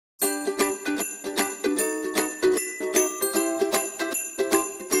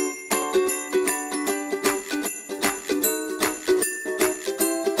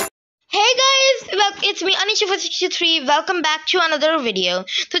it's me Anisha463. Welcome back to another video.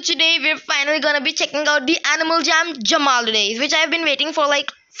 So today we're finally gonna be checking out the Animal Jam Jamaalidays, which I've been waiting for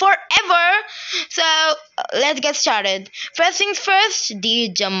like forever. So let's get started. First things first,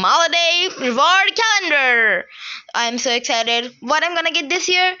 the Jamaliday reward calendar. I'm so excited what I'm gonna get this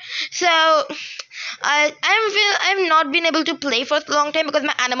year. So I've not been able to play for a long time because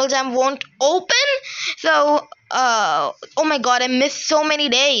my Animal Jam won't open. So oh my god, I missed so many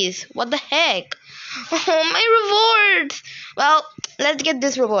days. What the heck? Oh, my rewards. Well, let's get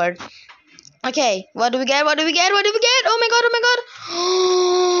this reward. Okay, what do we get? What do we get? What do we get? Oh my god, oh my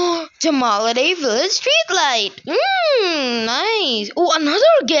god. Jamaliday Village Streetlight. Nice. Oh,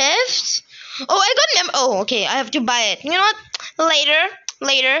 another gift. Oh, I got okay, I have to buy it. You know what?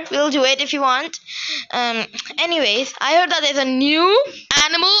 Later, we'll do it if you want. Anyways, I heard that there's a new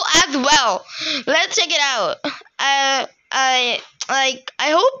animal as well. Let's check it out. I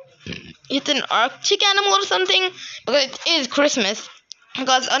hope it's an Arctic animal or something, because it is Christmas.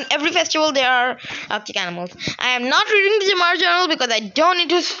 Because on every festival there are Arctic animals. I am not reading the Jamar journal because I don't need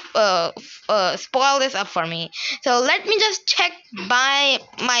to spoil this up for me. So let me just check by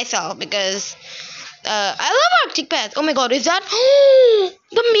myself because I love Arctic pets. Oh my god, is that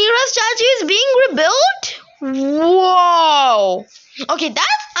the Mira statue is being rebuilt? Whoa. Okay,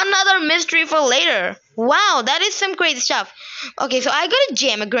 that's another mystery for later. Wow, that is some crazy stuff. Okay, so I got a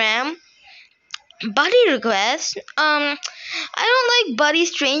Jamagram. Buddy request. I don't like buddy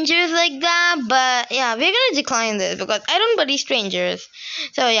strangers like that, but yeah, we're gonna decline this because I don't buddy strangers.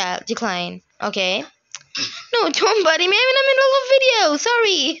 So yeah, decline. Okay. No, don't buddy me. I'm in the middle of video.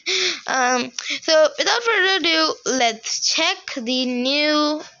 Sorry. So without further ado, let's check the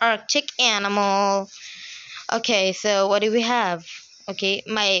new Arctic animal. Okay, so what do we have? Okay,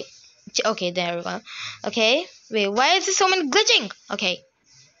 okay, there we go. Okay, wait, why is there so many glitching? Okay.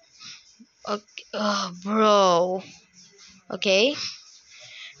 Okay, oh, bro. Okay,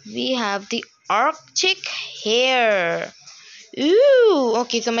 we have the Arctic hare. Ooh,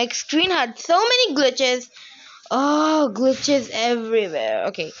 okay, so my screen had so many glitches. Oh, glitches everywhere.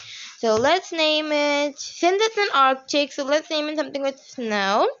 Okay, so let's name it, since it's an Arctic, so let's name it something with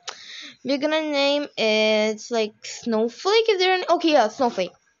snow. We're gonna name it like Snowflake. Is there an, okay, yeah,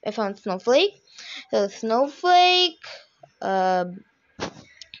 Snowflake. I found Snowflake. So Snowflake,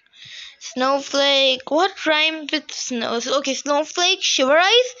 Snowflake. What rhymes with snow? Okay, Snowflake, Shiver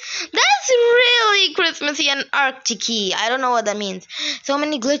Ice. That's really Christmassy and Arctic-y. I don't know what that means. So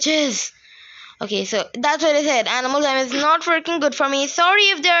many glitches. Okay, so that's what I said. Animal Jam is not working good for me. Sorry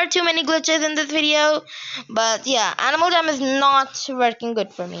if there are too many glitches in this video. But yeah, Animal Jam is not working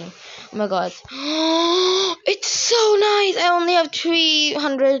good for me. Oh my god. It's so nice. I only have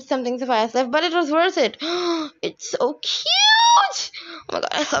 300 something sapphires left, but it was worth it. It's so cute. Oh my god,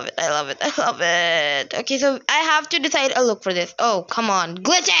 I love it. I love it. I love it. Okay, so I have to decide a look for this. Oh, come on.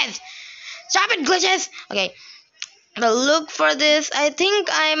 Glitches. Stop it, glitches. Okay. But look for this. I think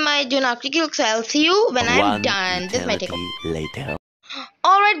I might do an Arctic look, so I'll see you when I'm done. This might take later.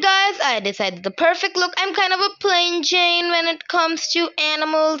 Alright guys, I decided the perfect look. I'm kind of a plain Jane when it comes to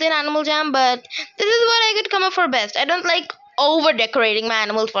animals in Animal Jam, but this is what I could come up for best. I don't like over decorating my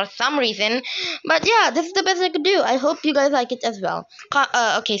animals for some reason, but yeah, this is the best I could do. I hope you guys like it as well.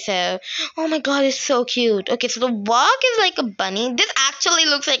 Okay, so oh my god, it's so cute. Okay, so the walk is like a bunny. This actually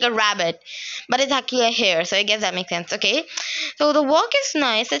looks like a rabbit, but it's actually a hare, so I guess that makes sense. Okay, so the walk is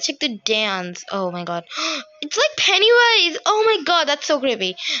nice. Let's check the dance. Oh my god, it's like Pennywise. Oh my god, that's so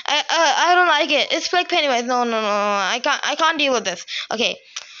creepy. I don't like it. It's like Pennywise. No. I can't deal with this. Okay,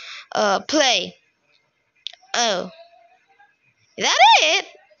 play. Oh, is that it?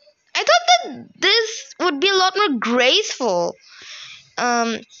 I thought that this would be a lot more graceful.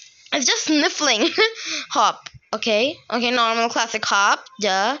 It's just sniffling. Hop. Okay, normal classic hop.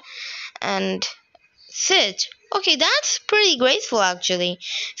 Duh. And sit. Okay, that's pretty graceful actually.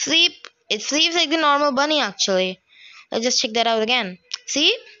 Sleep. It sleeps like the normal bunny actually. Let's just check that out again.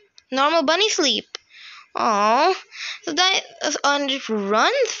 See? Normal bunny sleep. Oh, so that and it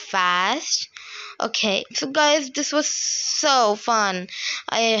runs fast. Okay, so guys, this was so fun.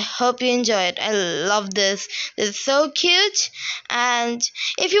 I hope you enjoyed. I love this. This is so cute. And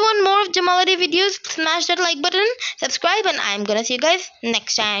if you want more of Jamaliday videos, smash that like button, subscribe, and I'm gonna see you guys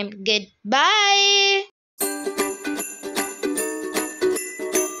next time. Goodbye.